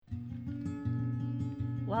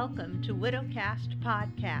Welcome to Widowcast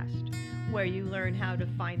Podcast, where you learn how to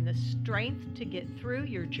find the strength to get through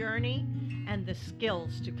your journey and the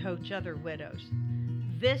skills to coach other widows.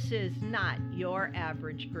 This is not your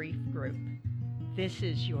average grief group. This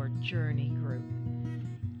is your journey group.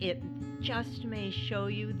 It just may show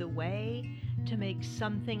you the way to make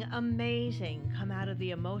something amazing come out of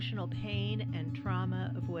the emotional pain and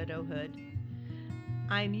trauma of widowhood.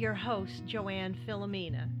 I'm your host, Joanne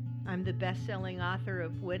Filomena. I'm the best-selling author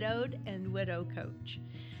of Widowed and Widow Coach,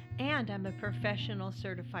 and I'm a professional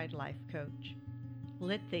certified life coach.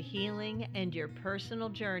 Let the healing and your personal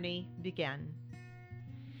journey begin.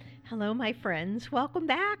 Hello, my friends. Welcome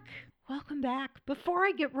back. Welcome back. Before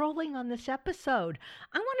I get rolling on this episode,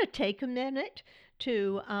 I want to take a minute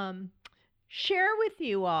to share with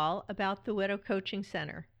you all about the Widow Coaching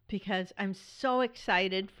Center because I'm so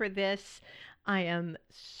excited for this. I am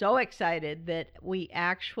so excited that we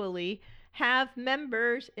actually have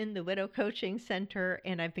members in the Widow Coaching Center,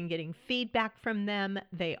 and I've been getting feedback from them.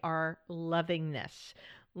 They are loving this,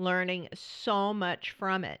 learning so much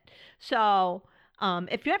from it. So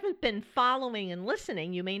if you haven't been following and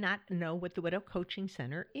listening, you may not know what the Widow Coaching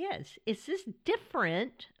Center is. Is this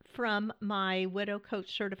different from my Widow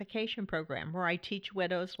Coach certification program, where I teach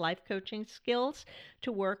widows life coaching skills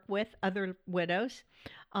to work with other widows?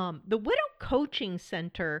 The Widow Coaching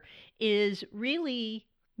Center is really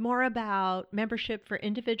more about membership for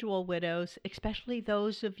individual widows, especially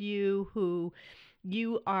those of you who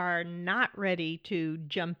you are not ready to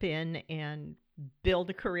jump in and build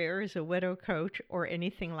a career as a widow coach or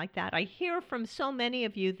anything like that. I hear from so many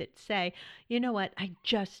of you that say, you know what, I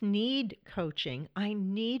just need coaching. I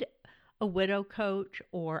need a widow coach,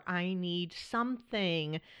 or I need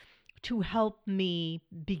something to help me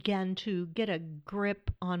begin to get a grip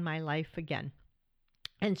on my life again.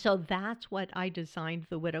 And so that's what I designed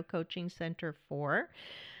the Widow Coaching Center for.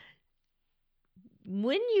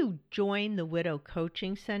 When you join the Widow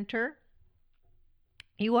Coaching Center,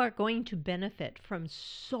 you are going to benefit from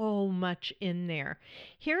so much in there.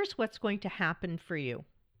 Here's what's going to happen for you.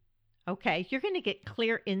 Okay, you're going to get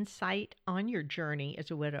clear insight on your journey as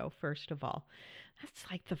a widow, first of all. That's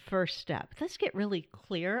like the first step. Let's get really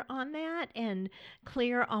clear on that and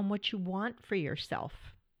clear on what you want for yourself,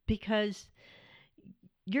 because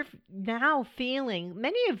you're now feeling,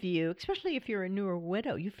 many of you, especially if you're a newer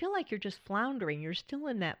widow, you feel like you're just floundering. You're still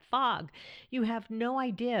in that fog. You have no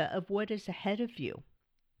idea of what is ahead of you.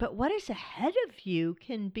 But what is ahead of you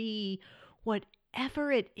can be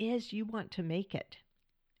whatever it is you want to make it.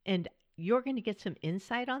 And you're going to get some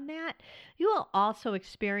insight on that. You will also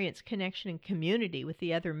experience connection and community with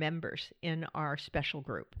the other members in our special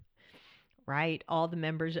group, right? All the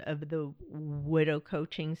members of the Widow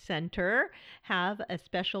Coaching Center have a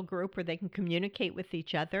special group where they can communicate with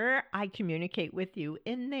each other. I communicate with you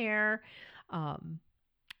in there.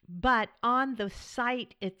 But on the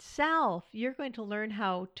site itself, you're going to learn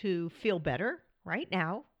how to feel better right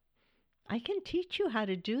now. I can teach you how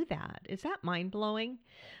to do that. Is that mind-blowing?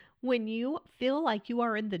 When you feel like you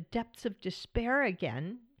are in the depths of despair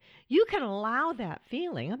again, you can allow that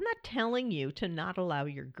feeling. I'm not telling you to not allow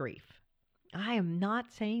your grief. I am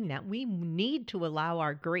not saying that. We need to allow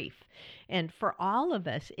our grief. And for all of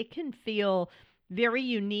us, it can feel very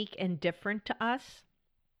unique and different to us.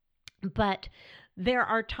 But there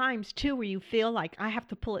are times, too, where you feel like I have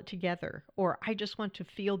to pull it together, or I just want to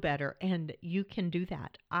feel better, and you can do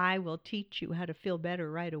that. I will teach you how to feel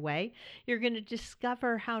better right away. You're going to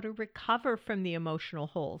discover how to recover from the emotional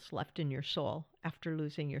holes left in your soul after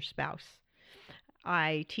losing your spouse.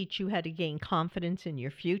 I teach you how to gain confidence in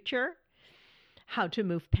your future, how to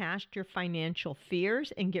move past your financial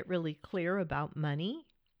fears and get really clear about money.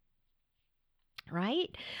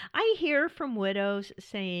 Right? I hear from widows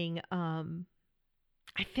saying,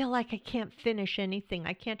 I feel like I can't finish anything.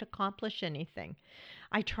 I can't accomplish anything.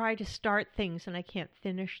 I try to start things and I can't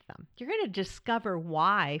finish them. You're going to discover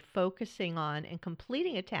why focusing on and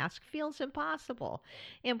completing a task feels impossible.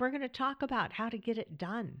 And we're going to talk about how to get it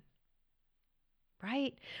done.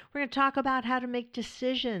 Right? We're going to talk about how to make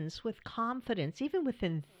decisions with confidence, even with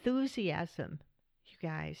enthusiasm, you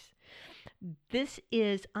guys.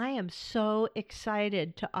 I am so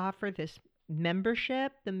excited to offer this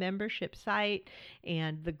membership, the membership site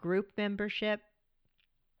and the group membership.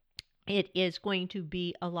 It is going to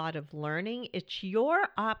be a lot of learning. It's your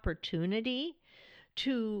opportunity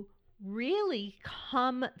to really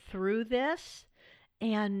come through this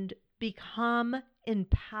and become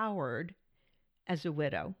empowered as a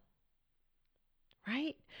widow,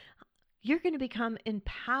 right? You're going to become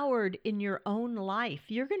empowered in your own life.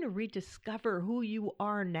 You're going to rediscover who you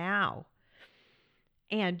are now.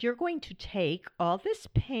 And you're going to take all this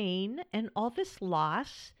pain and all this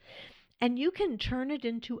loss, and you can turn it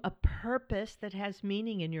into a purpose that has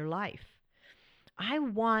meaning in your life. I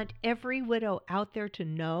want every widow out there to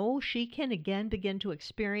know she can again begin to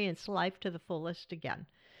experience life to the fullest again.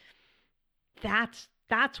 That's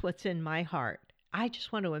what's in my heart. I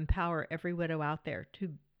just want to empower every widow out there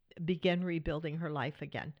to begin rebuilding her life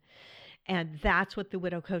again. And that's what the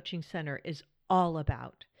Widow Coaching Center is all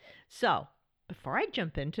about. So, before I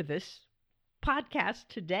jump into this podcast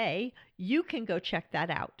today, you can go check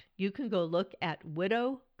that out. You can go look at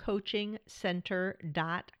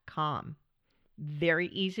widowcoachingcenter.com. Very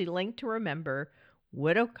easy link to remember,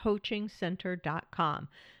 widowcoachingcenter.com.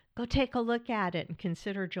 Go take a look at it and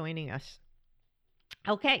consider joining us.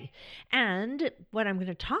 Okay, and what I'm going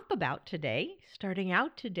to talk about today, starting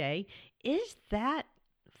out today, is that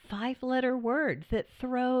 5-letter word that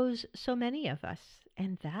throws so many of us,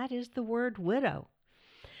 and that is the word widow.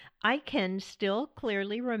 I can still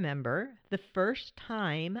clearly remember the first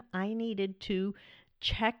time I needed to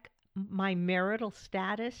check my marital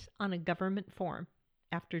status on a government form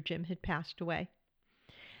after Jim had passed away.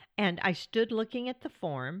 And I stood looking at the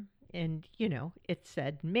form, and, it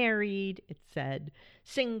said married, it said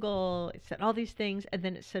single, it said all these things, and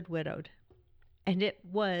then it said widowed. And it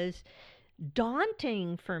was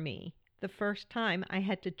daunting for me the first time I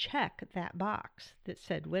had to check that box that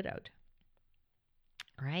said widowed.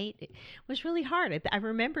 Right? It was really hard. I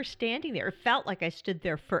remember standing there. It felt like I stood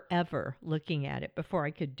there forever looking at it before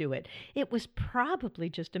I could do it. It was probably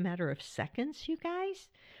just a matter of seconds, you guys,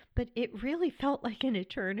 but it really felt like an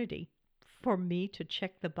eternity for me to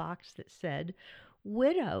check the box that said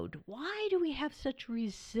widowed. Why do we have such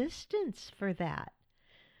resistance for that?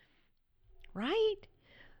 Right?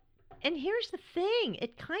 And here's the thing.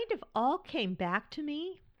 It kind of all came back to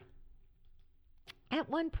me at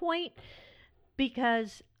one point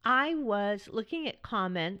because I was looking at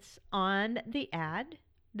comments on the ad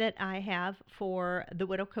that I have for the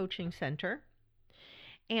Widow Coaching Center.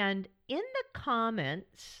 And in the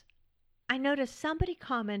comments, I noticed somebody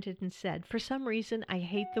commented and said, for some reason, I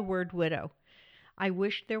hate the word widow. I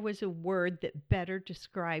wish there was a word that better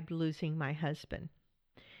described losing my husband.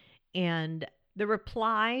 And the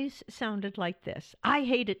replies sounded like this. I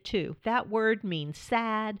hate it too. That word means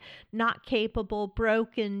sad, not capable,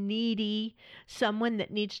 broken, needy, someone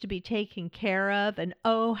that needs to be taken care of, and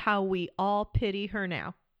oh, how we all pity her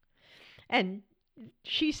now. And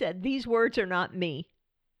she said, these words are not me.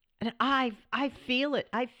 And I feel it.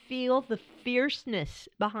 I feel the fierceness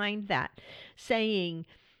behind that, saying,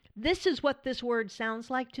 this is what this word sounds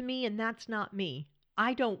like to me, and that's not me.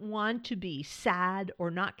 I don't want to be sad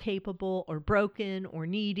or not capable or broken or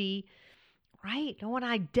needy, right? I want to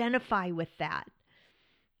identify with that.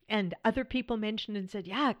 And other people mentioned and said,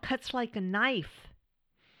 yeah, it cuts like a knife.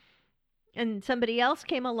 And somebody else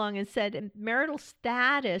came along and said, marital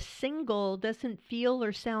status, single, doesn't feel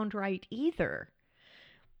or sound right either.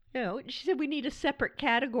 She said we need a separate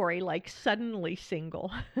category like suddenly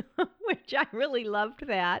single, which I really loved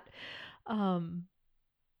that.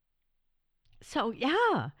 So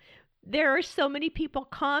yeah, there are so many people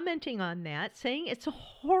commenting on that, saying it's a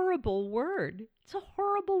horrible word. It's a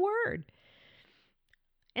horrible word.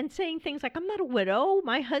 And saying things like, I'm not a widow,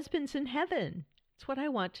 my husband's in heaven. That's what I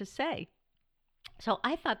want to say. So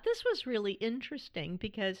I thought this was really interesting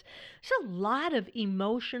because there's a lot of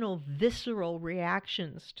emotional, visceral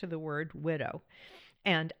reactions to the word widow.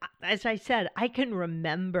 And as I said, I can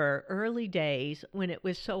remember early days when it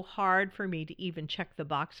was so hard for me to even check the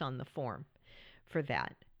box on the form for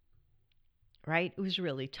that, right? It was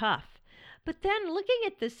really tough. But then looking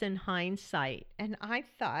at this in hindsight, and I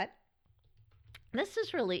thought, this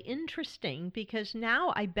is really interesting because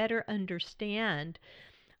now I better understand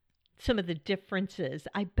some of the differences.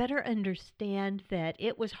 I better understand that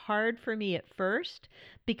it was hard for me at first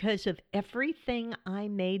because of everything I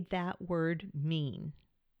made that word mean.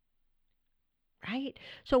 Right?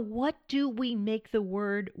 So what do we make the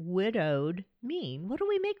word widowed mean? What do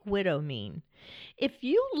we make widow mean? If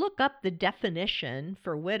you look up the definition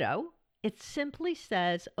for widow, it simply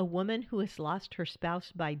says a woman who has lost her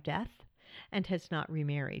spouse by death and has not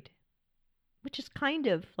remarried, which is kind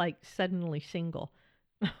of like suddenly single.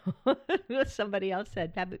 Somebody else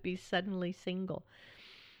said that would be suddenly single.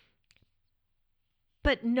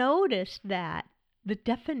 But notice that the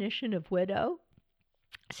definition of widow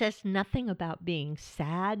says nothing about being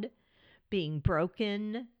sad, being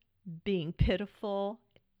broken, being pitiful.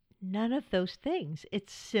 None of those things. It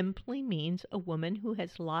simply means a woman who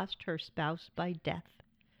has lost her spouse by death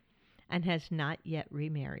and has not yet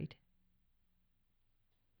remarried.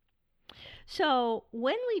 So,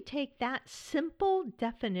 when we take that simple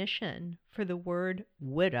definition for the word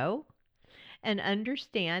widow and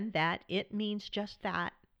understand that it means just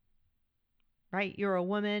that, right? You're a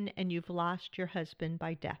woman and you've lost your husband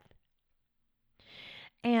by death.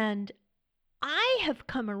 And I have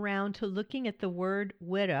come around to looking at the word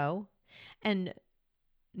widow and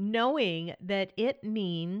knowing that it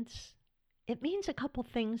means a couple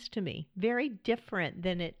things to me, very different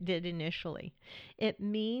than it did initially. It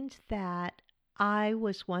means that I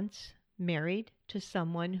was once married to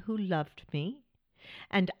someone who loved me,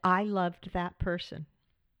 and I loved that person.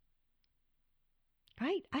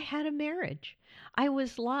 Right? I had a marriage. I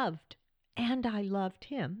was loved, and I loved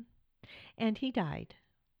him, and he died.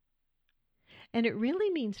 And it really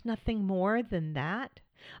means nothing more than that.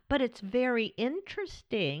 But it's very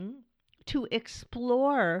interesting to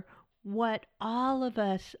explore what all of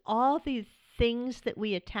us, all these things that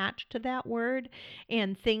we attach to that word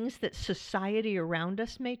and things that society around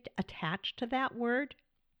us may attach to that word.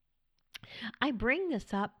 I bring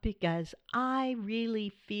this up because I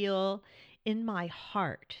really feel in my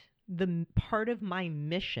heart the part of my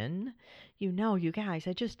mission. You guys,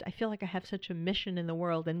 I feel like I have such a mission in the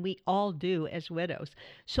world, and we all do as widows.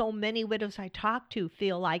 So many widows I talk to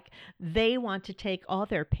feel like they want to take all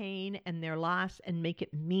their pain and their loss and make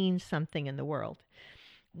it mean something in the world.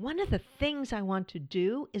 One of the things I want to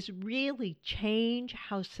do is really change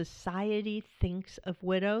how society thinks of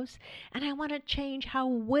widows, and I want to change how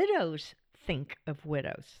widows think of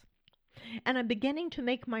widows. And I'm beginning to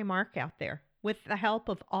make my mark out there with the help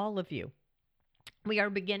of all of you. We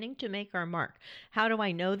are beginning to make our mark. How do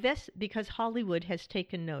I know this? Because Hollywood has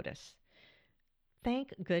taken notice.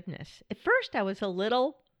 Thank goodness. At first, I was a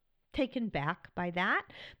little taken back by that.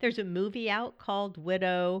 There's a movie out called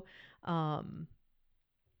Widow. I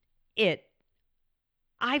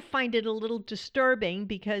find it a little disturbing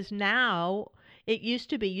because now it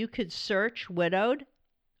used to be you could search widowed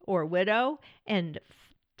or widow and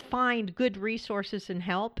find good resources and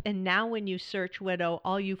help. And now when you search widow,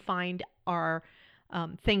 all you find are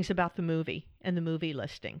things about the movie and the movie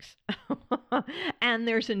listings. And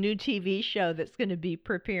there's a new TV show that's going to be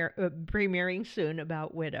premiering soon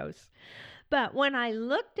about widows. But when I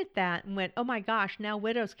looked at that and went, oh my gosh, now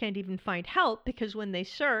widows can't even find help, because when they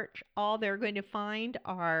search, all they're going to find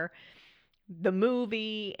are the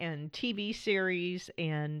movie and TV series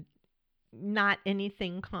and not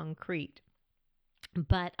anything concrete.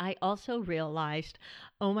 But I also realized,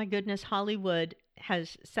 oh my goodness, Hollywood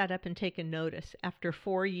has set up and taken notice after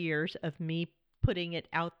 4 years of me putting it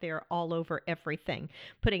out there all over everything,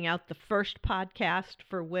 putting out the first podcast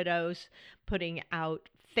for widows, putting out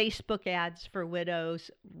Facebook ads for widows,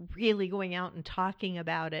 really going out and talking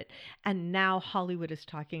about it. And now Hollywood is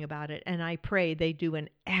talking about it. And I pray they do an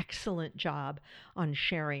excellent job on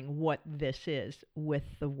sharing what this is with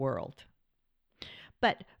the world.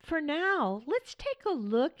 But for now, let's take a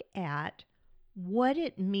look at what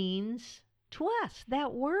it means to us,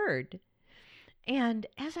 that word. And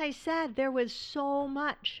as I said, there was so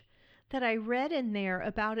much that I read in there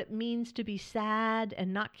about it means to be sad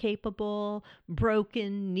and not capable,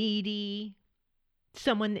 broken, needy,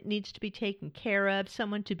 someone that needs to be taken care of,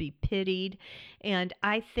 someone to be pitied. And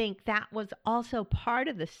I think that was also part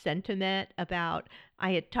of the sentiment about,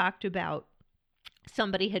 I had talked about,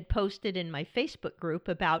 somebody had posted in my Facebook group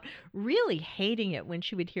about really hating it when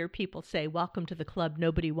she would hear people say, welcome to the club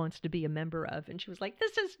nobody wants to be a member of. And she was like,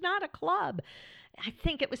 this is not a club. I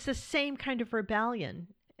think it was the same kind of rebellion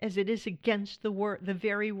as it is against the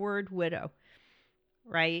very word widow,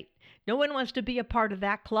 right? No one wants to be a part of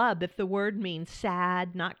that club if the word means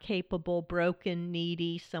sad, not capable, broken,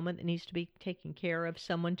 needy, someone that needs to be taken care of,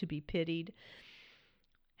 someone to be pitied.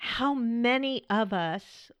 How many of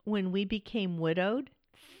us, when we became widowed,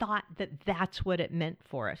 thought that that's what it meant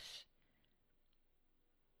for us?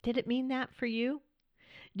 Did it mean that for you?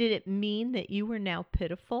 Did it mean that you were now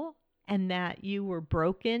pitiful and that you were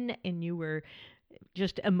broken and you were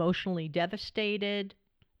just emotionally devastated?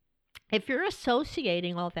 If you're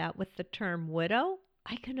associating all that with the term widow,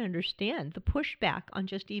 I can understand the pushback on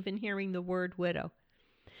just even hearing the word widow.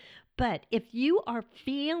 But if you are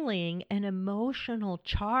feeling an emotional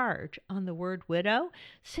charge on the word widow,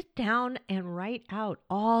 sit down and write out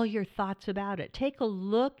all your thoughts about it. Take a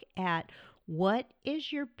look at what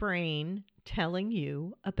is your brain telling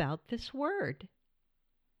you about this word.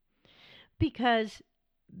 Because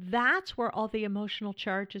that's where all the emotional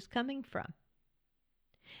charge is coming from.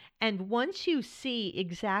 And once you see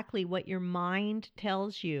exactly what your mind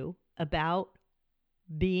tells you about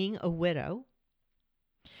being a widow,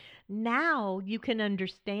 now you can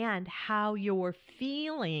understand how you're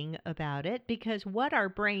feeling about it, because what our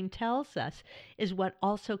brain tells us is what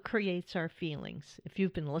also creates our feelings. If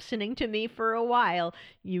you've been listening to me for a while,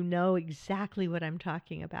 you know exactly what I'm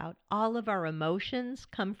talking about. All of our emotions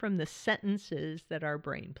come from the sentences that our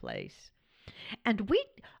brain plays. And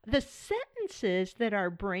the sentences that our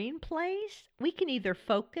brain plays, we can either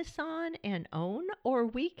focus on and own, or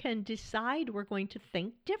we can decide we're going to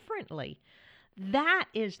think differently. That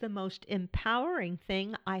is the most empowering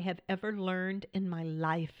thing I have ever learned in my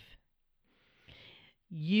life.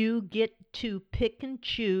 You get to pick and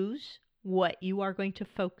choose what you are going to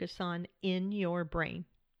focus on in your brain.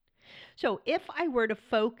 So if I were to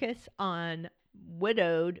focus on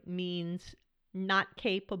widowed means not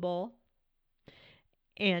capable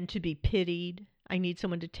and to be pitied, I need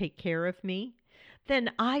someone to take care of me,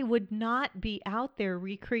 then I would not be out there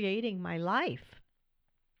recreating my life.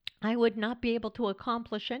 I would not be able to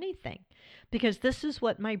accomplish anything, because this is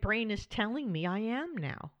what my brain is telling me I am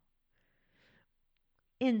now.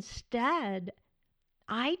 Instead,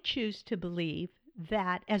 I choose to believe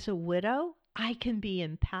that as a widow, I can be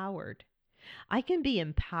empowered. I can be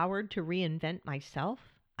empowered to reinvent myself.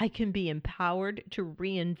 I can be empowered to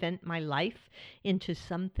reinvent my life into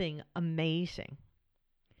something amazing.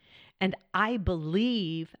 And I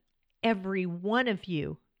believe every one of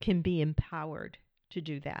you can be empowered to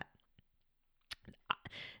do that.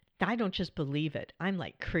 I don't just believe it. I'm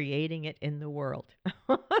like creating it in the world.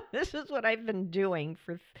 This is what I've been doing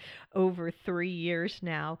for over 3 years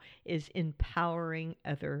now, is empowering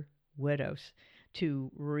other widows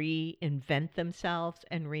to reinvent themselves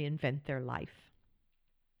and reinvent their life.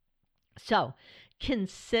 So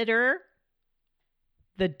consider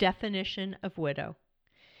the definition of widow.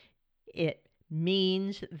 It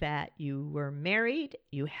means that you were married,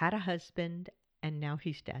 you had a husband, and now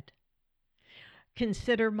he's dead.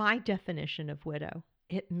 Consider my definition of widow.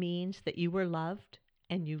 It means that you were loved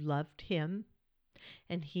and you loved him,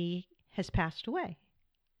 and he has passed away.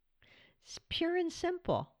 It's pure and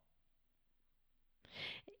simple.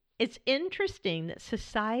 It's interesting that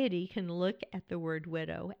society can look at the word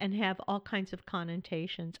widow and have all kinds of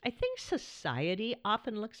connotations. I think society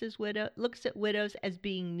often looks at widows as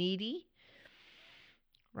being needy,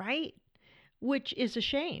 right? Which is a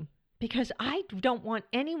shame, because I don't want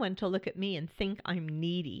anyone to look at me and think I'm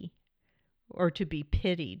needy or to be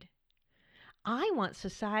pitied. I want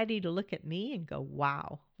society to look at me and go,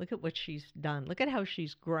 wow, look at what she's done. Look at how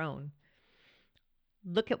she's grown.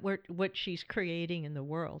 Look at what she's creating in the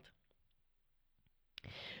world.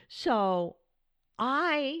 So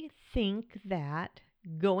I think that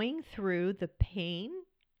going through the pain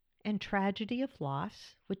and tragedy of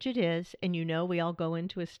loss, which it is, and we all go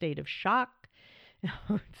into a state of shock.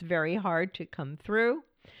 It's very hard to come through,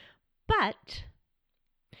 but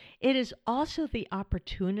it is also the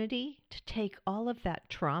opportunity to take all of that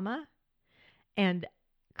trauma and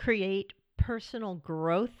create personal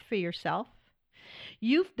growth for yourself.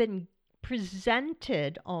 You've been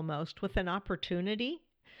presented almost with an opportunity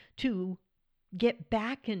to get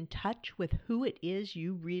back in touch with who it is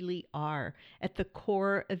you really are at the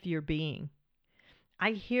core of your being.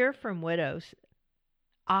 I hear from widows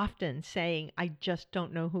often saying, I just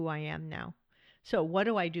don't know who I am now. So what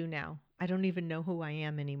do I do now? I don't even know who I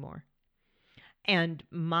am anymore. And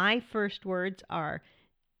my first words are,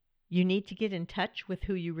 you need to get in touch with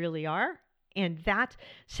who you really are. And that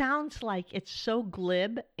sounds like it's so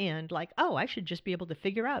glib and like, oh, I should just be able to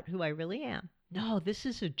figure out who I really am. No, this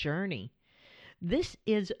is a journey. This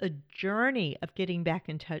is a journey of getting back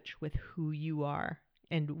in touch with who you are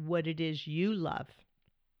and what it is you love.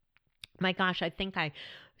 My gosh, I think I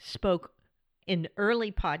spoke in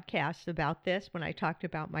early podcasts about this when I talked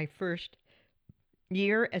about my first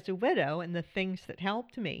year as a widow and the things that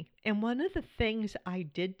helped me. And one of the things I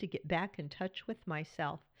did to get back in touch with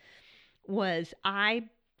myself was I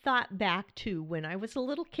thought back to when I was a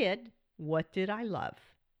little kid, what did I love?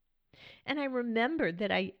 And I remembered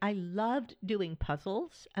that I loved doing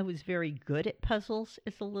puzzles. I was very good at puzzles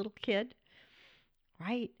as a little kid,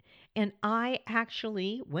 right? And I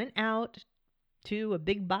actually went out to a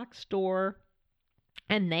big box store,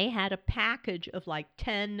 and they had a package of like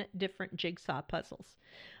 10 different jigsaw puzzles.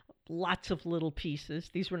 Lots of little pieces.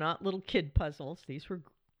 These were not little kid puzzles. These were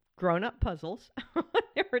grown-up puzzles.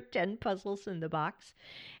 There were 10 puzzles in the box.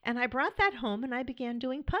 And I brought that home and I began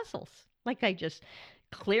doing puzzles. Like I just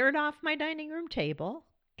cleared off my dining room table.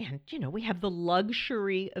 And, we have the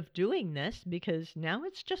luxury of doing this because now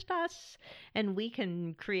it's just us and we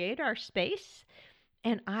can create our space.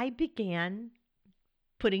 And I began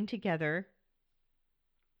putting together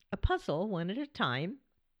a puzzle one at a time.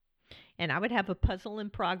 And I would have a puzzle in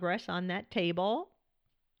progress on that table,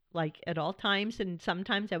 like at all times. And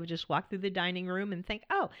sometimes I would just walk through the dining room and think,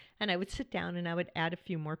 oh, and I would sit down and I would add a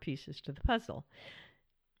few more pieces to the puzzle.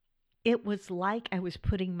 It was like I was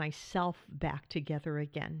putting myself back together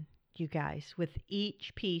again, you guys. With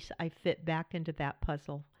each piece, I fit back into that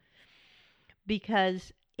puzzle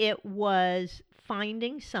because it was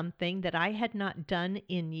finding something that I had not done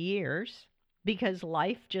in years, because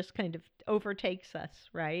life just kind of overtakes us,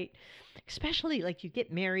 right? Especially like you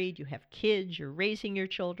get married, you have kids, you're raising your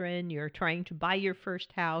children, you're trying to buy your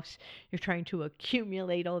first house, you're trying to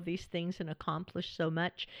accumulate all these things and accomplish so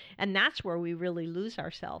much. And that's where we really lose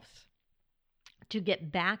ourselves. To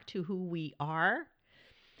get back to who we are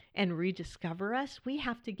and rediscover us, we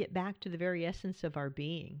have to get back to the very essence of our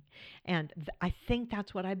being. And I think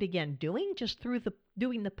that's what I began doing, just through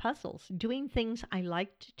doing the puzzles, doing things I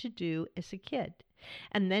liked to do as a kid,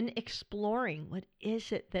 and then exploring, what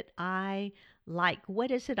is it that I like?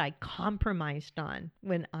 What is it I compromised on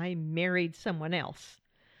when I married someone else,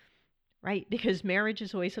 right? Because marriage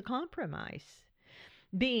is always a compromise.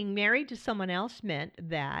 Being married to someone else meant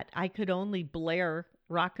that I could only blare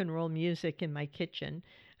rock and roll music in my kitchen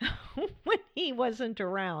when he wasn't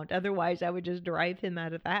around. Otherwise, I would just drive him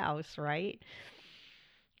out of the house, right?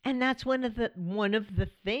 And that's one of the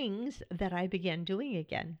things that I began doing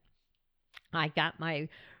again. I got I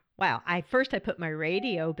put my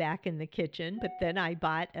radio back in the kitchen, but then I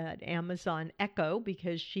bought an Amazon Echo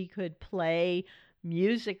because she could play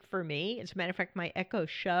music for me. As a matter of fact, my Echo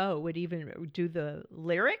Show would even do the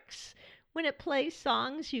lyrics. When it plays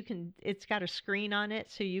songs, it's got a screen on it,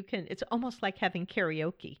 so it's almost like having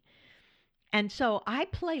karaoke. And so I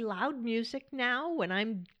play loud music now when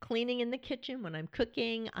I'm cleaning in the kitchen, when I'm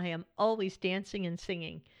cooking. I am always dancing and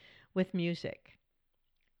singing with music,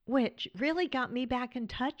 which really got me back in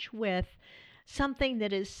touch with something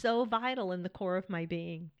that is so vital in the core of my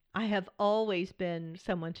being. I have always been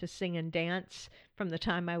someone to sing and dance from the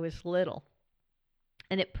time I was little.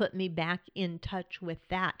 And it put me back in touch with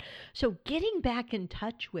that. So getting back in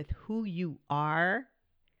touch with who you are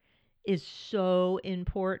is so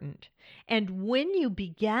important. And when you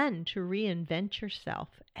begin to reinvent yourself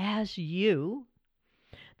as you,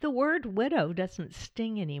 the word widow doesn't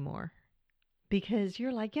sting anymore, because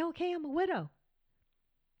you're like, yeah, okay, I'm a widow.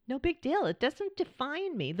 No big deal. It doesn't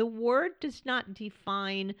define me. The word does not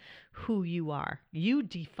define who you are. You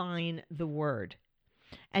define the word.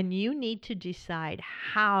 And you need to decide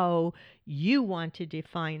how you want to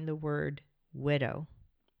define the word widow.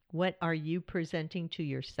 What are you presenting to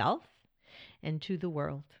yourself and to the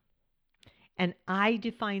world? And I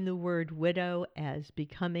define the word widow as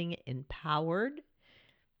becoming empowered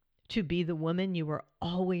to be the woman you were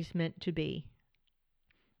always meant to be.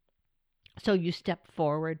 So you step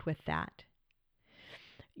forward with that.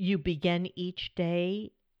 You begin each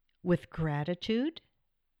day with gratitude.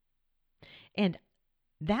 And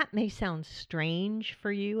that may sound strange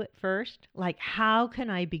for you at first. Like, how can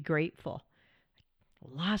I be grateful? I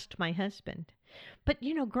lost my husband. But,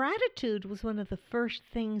 gratitude was one of the first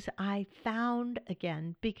things I found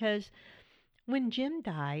again, because when Jim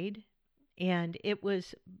died, and it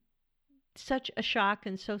was such a shock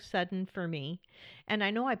and so sudden for me. And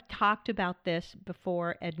I know I've talked about this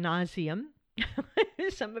before ad nauseum.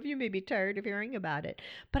 Some of you may be tired of hearing about it.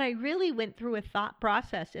 But I really went through a thought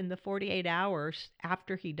process in the 48 hours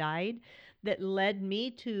after he died that led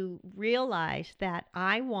me to realize that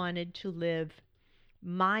I wanted to live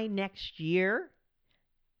my next year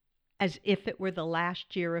as if it were the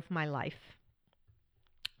last year of my life.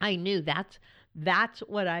 I knew that's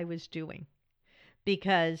what I was doing,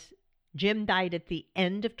 because Jim died at the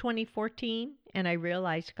end of 2014, and I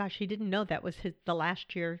realized, gosh, he didn't know that was the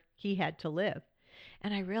last year he had to live.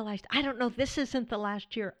 And I realized, I don't know, this isn't the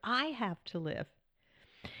last year I have to live.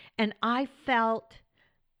 And I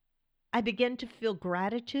began to feel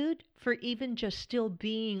gratitude for even just still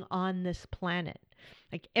being on this planet.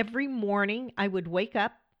 Like every morning I would wake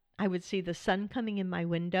up, I would see the sun coming in my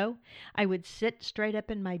window. I would sit straight up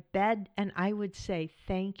in my bed and I would say,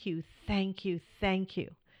 thank you, thank you, thank you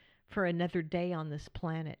for another day on this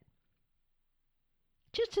planet.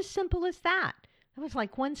 Just as simple as that. That was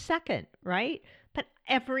like 1 second, right? But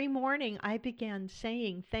every morning I began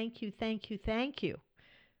saying, thank you, thank you, thank you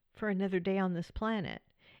for another day on this planet.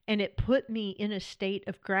 And it put me in a state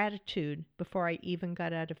of gratitude before I even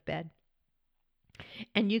got out of bed.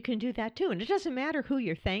 And you can do that too. And it doesn't matter who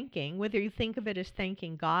you're thanking, whether you think of it as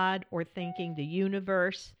thanking God or thanking the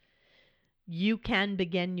universe. You can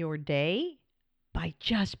begin your day by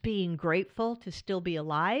just being grateful to still be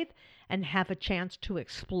alive and have a chance to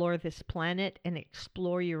explore this planet and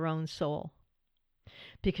explore your own soul.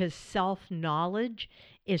 because self-knowledge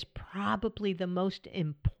is probably the most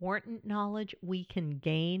important knowledge we can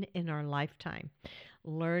gain in our lifetime.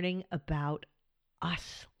 Learning about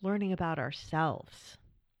us, learning about ourselves.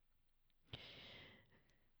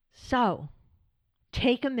 So,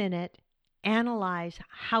 take a minute, analyze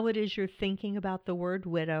how it is you're thinking about the word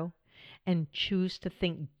widow, and choose to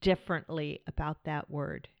think differently about that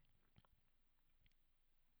word.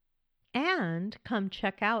 And come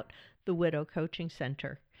check out the Widow Coaching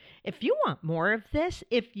Center. If you want more of this,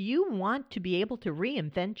 if you want to be able to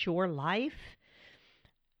reinvent your life,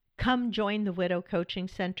 come join the Widow Coaching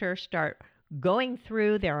Center. Start going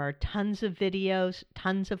through. There are tons of videos,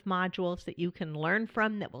 tons of modules that you can learn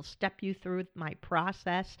from that will step you through my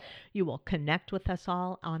process. You will connect with us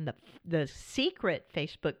all on the secret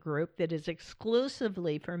Facebook group that is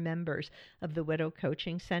exclusively for members of the Widow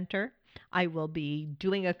Coaching Center. I will be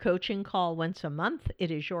doing a coaching call once a month.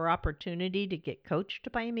 It is your opportunity to get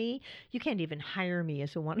coached by me. You can't even hire me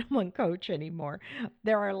as a one-on-one coach anymore.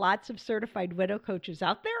 There are lots of certified widow coaches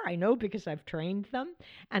out there. I know because I've trained them.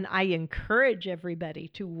 And I encourage everybody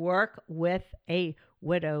to work with a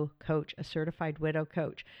widow coach, a certified widow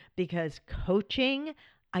coach, because coaching,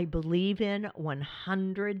 I believe in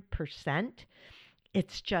 100%.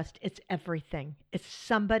 It's everything. It's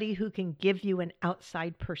somebody who can give you an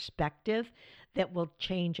outside perspective that will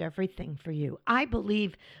change everything for you. I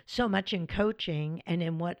believe so much in coaching and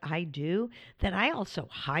in what I do that I also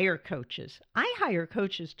hire coaches. I hire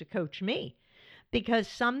coaches to coach me because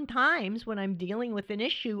sometimes when I'm dealing with an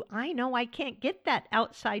issue, I know I can't get that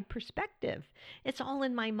outside perspective. It's all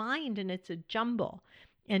in my mind and it's a jumble.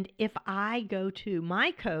 And if I go to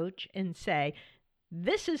my coach and say,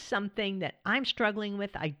 this is something that I'm struggling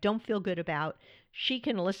with, I don't feel good about, she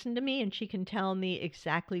can listen to me and she can tell me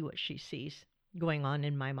exactly what she sees going on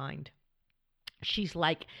in my mind. She's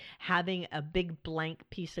like having a big blank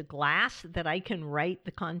piece of glass that I can write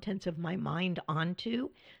the contents of my mind onto,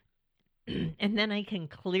 and then I can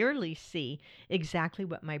clearly see exactly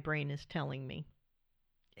what my brain is telling me.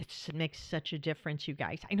 It makes such a difference, you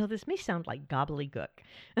guys. I know this may sound like gobbledygook,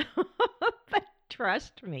 but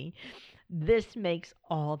trust me, this makes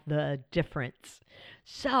all the difference.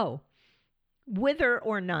 So, whether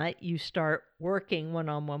or not you start working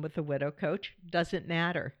one-on-one with a widow coach, doesn't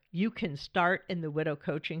matter. You can start in the Widow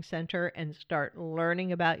Coaching Center and start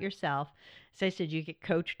learning about yourself. As I said, you get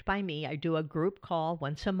coached by me. I do a group call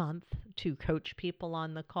once a month to coach people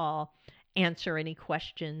on the call, answer any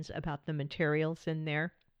questions about the materials in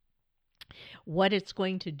there. What it's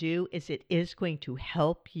going to do is it is going to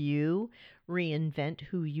help you reinvent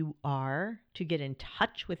who you are, to get in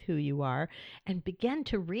touch with who you are, and begin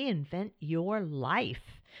to reinvent your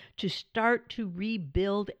life, to start to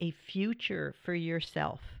rebuild a future for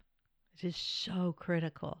yourself. It is so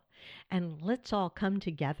critical. And let's all come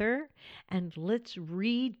together and let's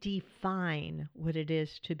redefine what it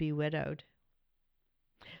is to be widowed.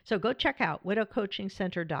 So go check out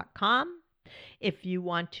widowcoachingcenter.com. If you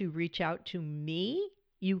want to reach out to me,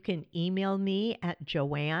 you can email me at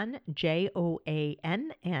Joann,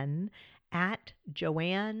 Joann, at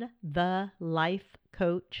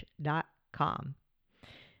JoannTheLifeCoach.com.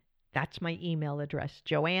 That's my email address,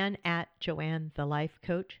 Joann at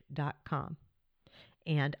JoannTheLifeCoach.com.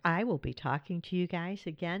 And I will be talking to you guys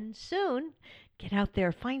again soon. Get out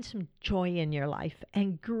there, find some joy in your life,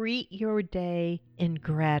 and greet your day in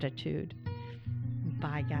gratitude.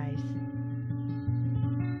 Bye, guys.